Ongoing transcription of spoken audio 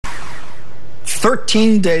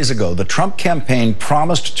13 days ago, the Trump campaign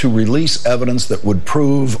promised to release evidence that would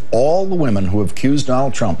prove all the women who have accused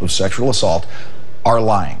Donald Trump of sexual assault are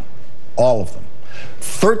lying. All of them.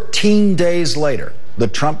 13 days later, the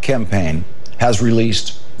Trump campaign has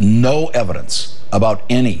released no evidence about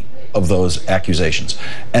any of those accusations.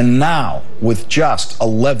 And now, with just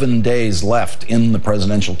 11 days left in the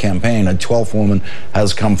presidential campaign, a 12th woman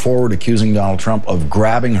has come forward accusing Donald Trump of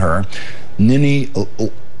grabbing her. Nini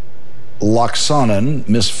Laaksonen,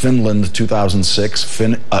 Miss Finland 2006,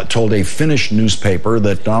 told a Finnish newspaper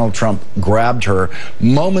that Donald Trump grabbed her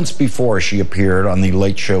moments before she appeared on The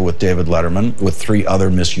Late Show with David Letterman with 3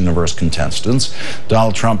 other Miss Universe contestants.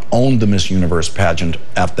 Donald Trump owned the Miss Universe pageant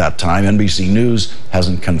at that time. NBC News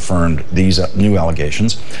hasn't confirmed these new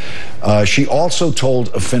allegations. She also told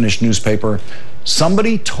a Finnish newspaper,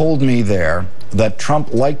 "Somebody told me there that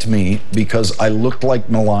Trump liked me because I looked like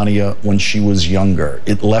Melania when she was younger.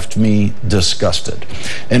 It left me disgusted."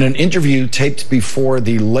 In an interview taped before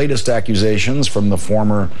the latest accusations from the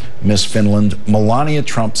former Miss Finland, Melania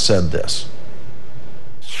Trump said this.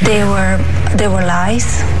 They were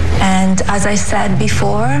lies, and as I said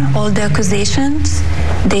before, all the accusations,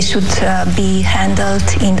 they should be handled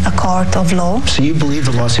in a court of law. So you believe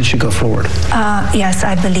the lawsuit should go forward? Yes,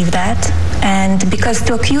 I believe that. And because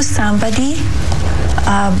to accuse somebody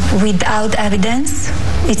without evidence,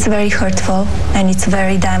 it's very hurtful and it's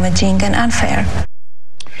very damaging and unfair.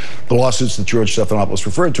 The lawsuits that George Stephanopoulos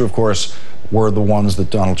referred to, of course, were the ones that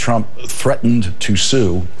Donald Trump threatened to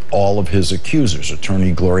sue all of his accusers.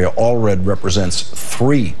 Attorney Gloria Allred represents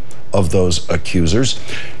 3 of those accusers.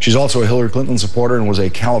 She's also a Hillary Clinton supporter and was a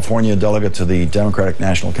California delegate to the Democratic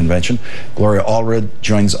National Convention. Gloria Allred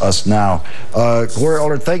joins us now. Gloria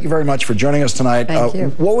Allred, thank you very much for joining us tonight. Thank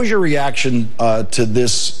you. What was your reaction to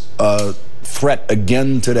this threat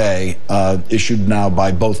again today, issued now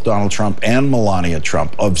by both Donald Trump and Melania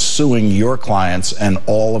Trump, of suing your clients and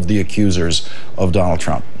all of the accusers of Donald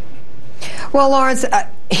Trump? Well, Lawrence,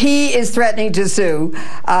 he is threatening to sue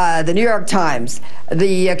the New York Times,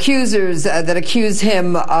 the accusers that accuse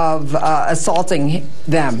him of assaulting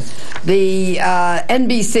them, the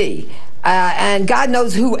NBC, and God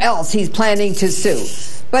knows who else he's planning to sue.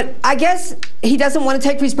 But I guess he doesn't want to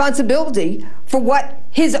take responsibility for what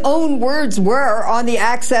his own words were on the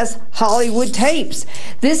Access Hollywood tapes.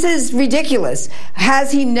 This is ridiculous.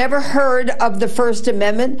 Has he never heard of the First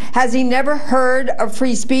Amendment? Has he never heard of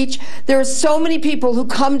free speech? There are so many people who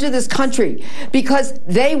come to this country because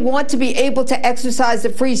they want to be able to exercise the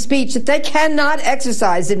free speech that they cannot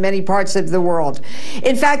exercise in many parts of the world.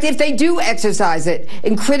 In fact, if they do exercise it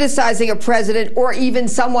in criticizing a president or even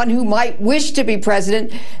someone who might wish to be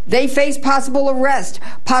president, they face possible arrest,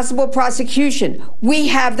 possible prosecution. We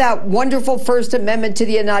have that wonderful First Amendment to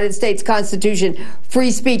the United States Constitution,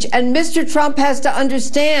 free speech. And Mr. Trump has to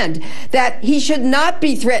understand that he should not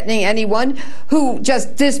be threatening anyone who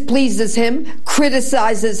just displeases him,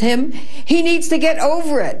 criticizes him. He needs to get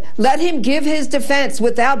over it. Let him give his defense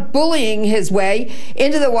without bullying his way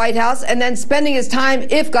into the White House and then spending his time,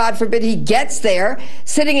 if God forbid he gets there,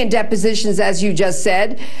 sitting in depositions, as you just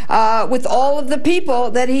said, with all of the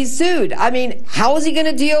people that he's sued. I mean, how is he going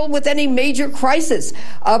to deal with any major crisis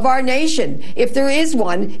of our nation, if there is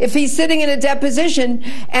one, if he's sitting in a deposition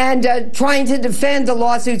and trying to defend the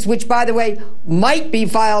lawsuits, which, by the way, might be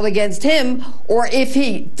filed against him, or if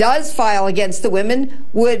he does file against the women,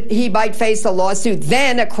 he might face a lawsuit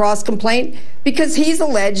then, a cross complaint, because he's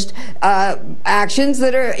alleged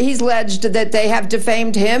he's alleged that they have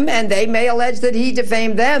defamed him, and they may allege that he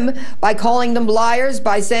defamed them by calling them liars,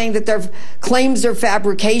 by saying that their claims are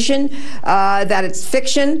fabrication, that it's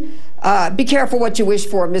fiction. Be careful what you wish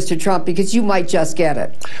for, Mr. Trump, because you might just get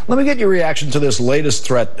it. Let me get your reaction to this latest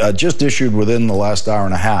threat just issued within the last hour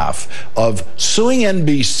and a half of suing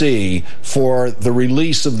NBC for the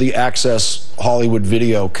release of the Access Hollywood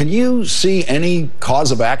video. Can you see any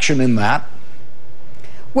cause of action in that?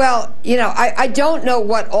 Well, you know, I don't know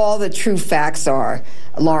what all the true facts are,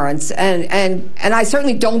 Lawrence, and I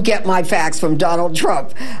certainly don't get my facts from Donald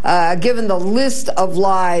Trump, given the list of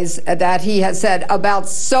lies that he has said about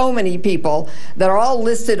so many people that are all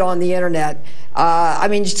listed on the internet. I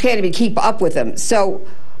mean, you just can't even keep up with them. So,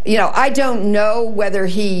 you know, I don't know whether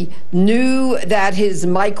he knew that his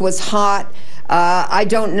mic was hot, I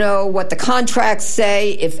don't know what the contracts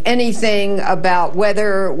say, if anything, about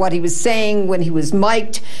whether what he was saying when he was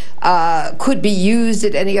mic'd could be used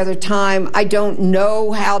at any other time. I don't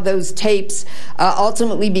know how those tapes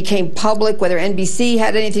ultimately became public, whether NBC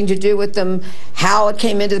had anything to do with them, how it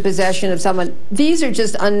came into the possession of someone. These are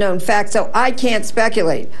just unknown facts, so I can't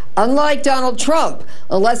speculate. Unlike Donald Trump,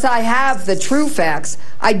 unless I have the true facts,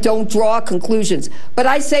 I don't draw conclusions. But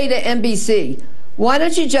I say to NBC, why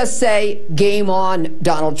don't you just say, game on,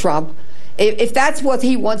 Donald Trump? If that's what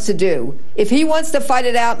he wants to do, if he wants to fight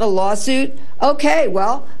it out in a lawsuit, okay,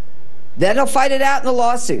 well, then he'll fight it out in a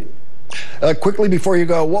lawsuit. Quickly before you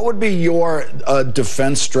go, what would be your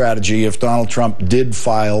defense strategy if Donald Trump did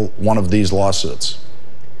file one of these lawsuits?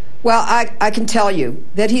 Well, I can tell you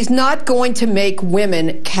that he's not going to make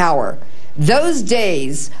women cower. Those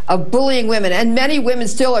days of bullying women, and many women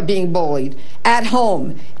still are being bullied at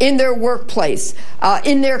home, in their workplace,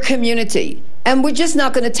 in their community, and we're just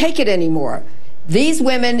not going to take it anymore. These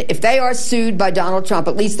women, if they are sued by Donald Trump,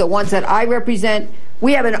 at least the ones that I represent,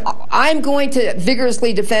 I'm going to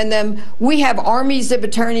vigorously defend them. We have armies of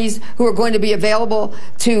attorneys who are going to be available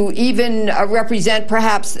to even represent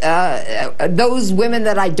perhaps those women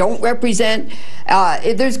that I don't represent.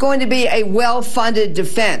 There's going to be a well-funded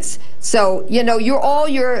defense. So, you know, all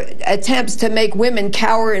your attempts to make women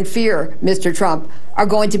cower in fear, Mr. Trump, are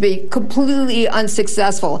going to be completely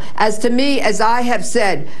unsuccessful. As to me, as I have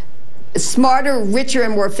said, smarter, richer,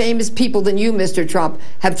 and more famous people than you, Mr. Trump,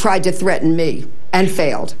 have tried to threaten me and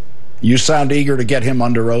failed. You sound eager to get him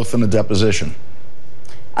under oath in a deposition.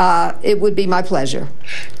 It would be my pleasure.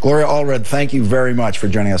 Gloria Allred, thank you very much for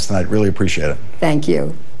joining us tonight. Really appreciate it. Thank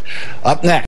you. Up next.